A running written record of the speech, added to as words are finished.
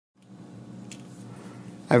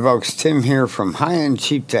Hi folks, Tim here from High-End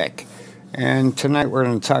Cheap Tech, and tonight we're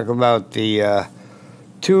going to talk about the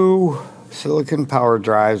two silicon power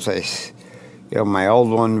drives. My old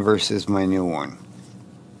one versus my new one.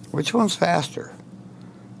 Which one's faster?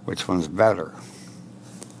 Which one's better?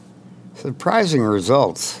 Surprising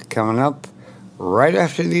results coming up right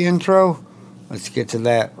after the intro. Let's get to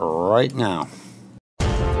that right now.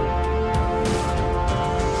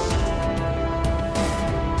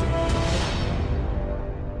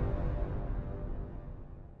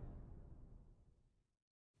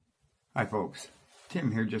 Hi folks,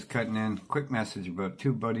 Tim here, just cutting in. Quick message about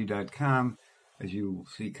tubeBuddy.com. As you will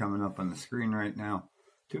see coming up on the screen right now,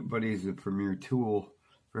 tubeBuddy is the premier tool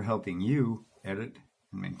for helping you edit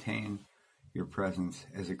and maintain your presence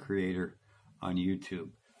as a creator on YouTube.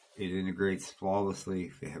 It integrates flawlessly.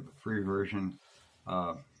 If you have a free version,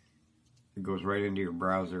 it goes right into your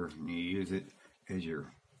browser and you use it as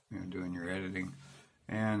you're doing your editing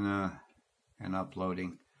and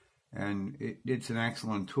uploading. And it's an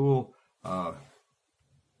excellent tool.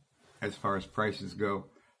 As far as prices go,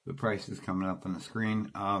 the price is coming up on the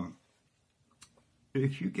screen.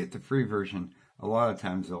 If you get the free version, a lot of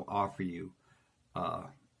times they'll offer you,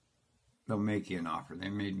 they'll make you an offer. They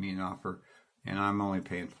made me an offer, and I'm only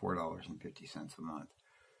paying $4.50 a month.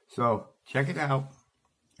 So check it out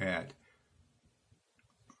at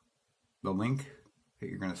the link that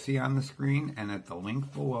you're going to see on the screen and at the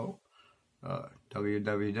link below,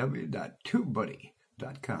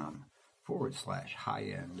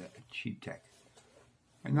 www.tubeBuddy.com/high-end cheap tech.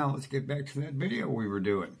 And now let's get back to that video we were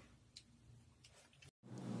doing.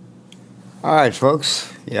 Alright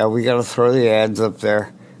folks, we got to throw the ads up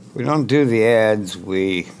there. We don't do the ads,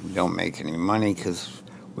 we don't make any money because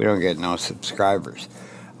we don't get no subscribers.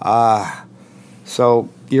 So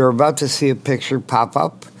you're about to see a picture pop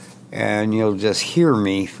up and you'll just hear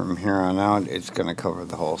me from here on out. It's going to cover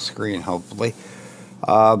the whole screen hopefully.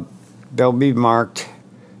 They'll be marked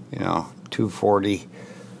 240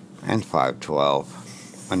 and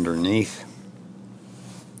 512 underneath,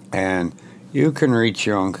 and you can reach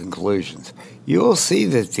your own conclusions. You will see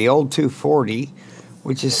that the old 240,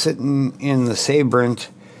 which is sitting in the Sabrent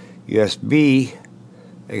USB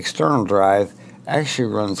external drive, actually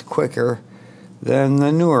runs quicker than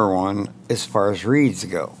the newer one as far as reads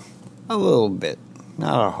go. A little bit,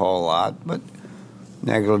 not a whole lot, but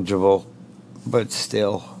negligible, but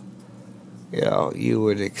still, you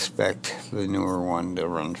would expect the newer one to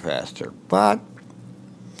run faster. But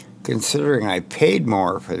considering I paid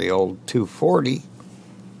more for the old 240,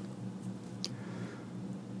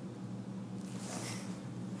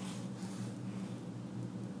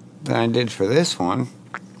 than I did for this one,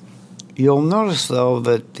 you'll notice though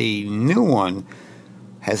that the new one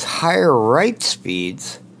has higher write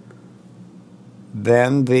speeds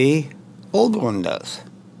than the old one does.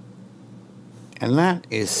 And that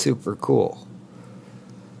is super cool.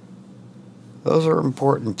 Those are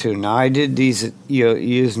important too. Now I did these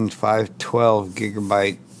using 512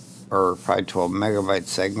 gigabyte or 512 megabyte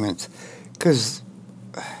segments because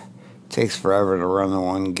it takes forever to run the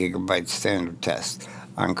 1 gigabyte standard test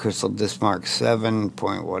on Crystal Diskmark 7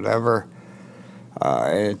 point whatever.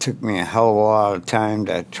 It took me a hell of a lot of time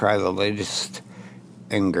to try the latest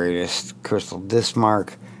and greatest Crystal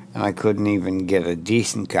Diskmark, and I couldn't even get a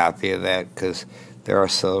decent copy of that because there are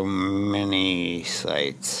so many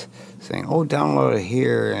sites saying, oh, download it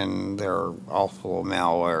here, and they're all full of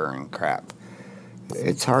malware and crap.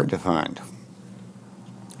 It's hard to find.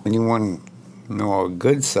 When you want to know a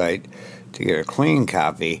good site to get a clean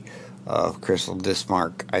copy of Crystal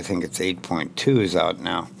Diskmark, I think it's 8.2 is out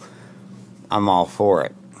now. I'm all for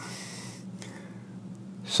it.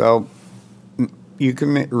 So you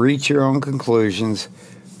can reach your own conclusions,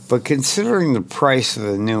 but considering the price of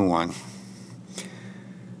the new one,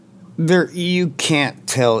 you can't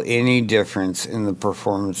tell any difference in the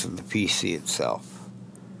performance of the PC itself.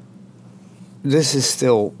 This is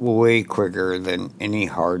still way quicker than any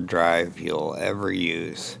hard drive you'll ever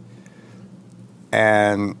use.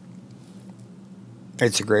 And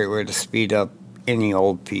it's a great way to speed up any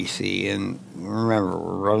old PC. And remember,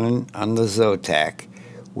 we're running on the Zotac,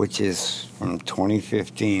 which is from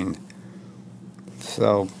 2015.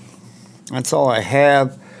 So that's all I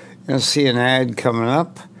have. You'll see an ad coming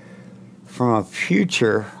up from a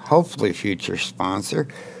future, hopefully future sponsor.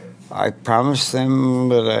 I promised them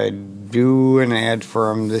that I'd do an ad for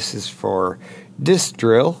them. This is for Disk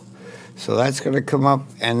Drill. So that's going to come up,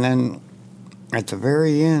 and then at the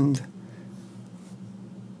very end,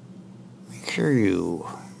 make sure you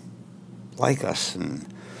like us and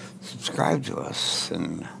subscribe to us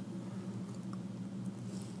and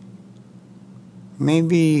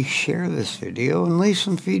maybe share this video and leave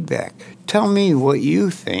some feedback. Tell me what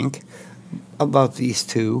you think about these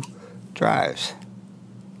two drives.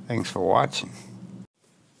 Thanks for watching.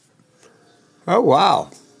 Oh,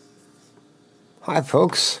 wow. Hi,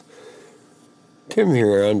 folks. Tim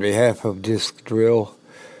here on behalf of Disk Drill.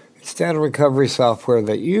 It's data recovery software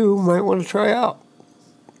that you might want to try out.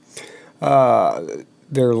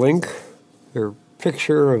 Their link, their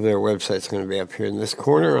picture of their website is going to be up here in this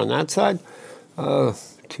corner on that side.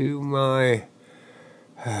 To my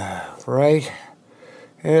right.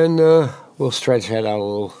 And we'll stretch that out a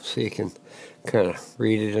little so you can kind of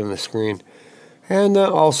read it on the screen. And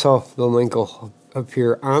also the link will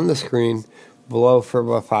appear on the screen below for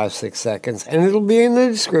about 5-6 seconds. And it'll be in the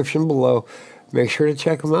description below. Make sure to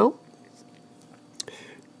check them out.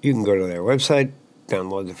 You can go to their website,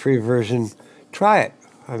 download the free version, try it.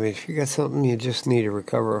 I mean, if you got something you just need to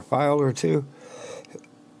recover a file or two, it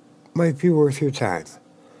might be worth your time.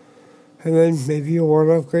 And then maybe you'll want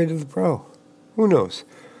to upgrade to the Pro. Who knows?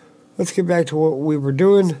 Let's get back to what we were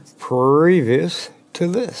doing previous to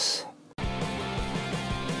this.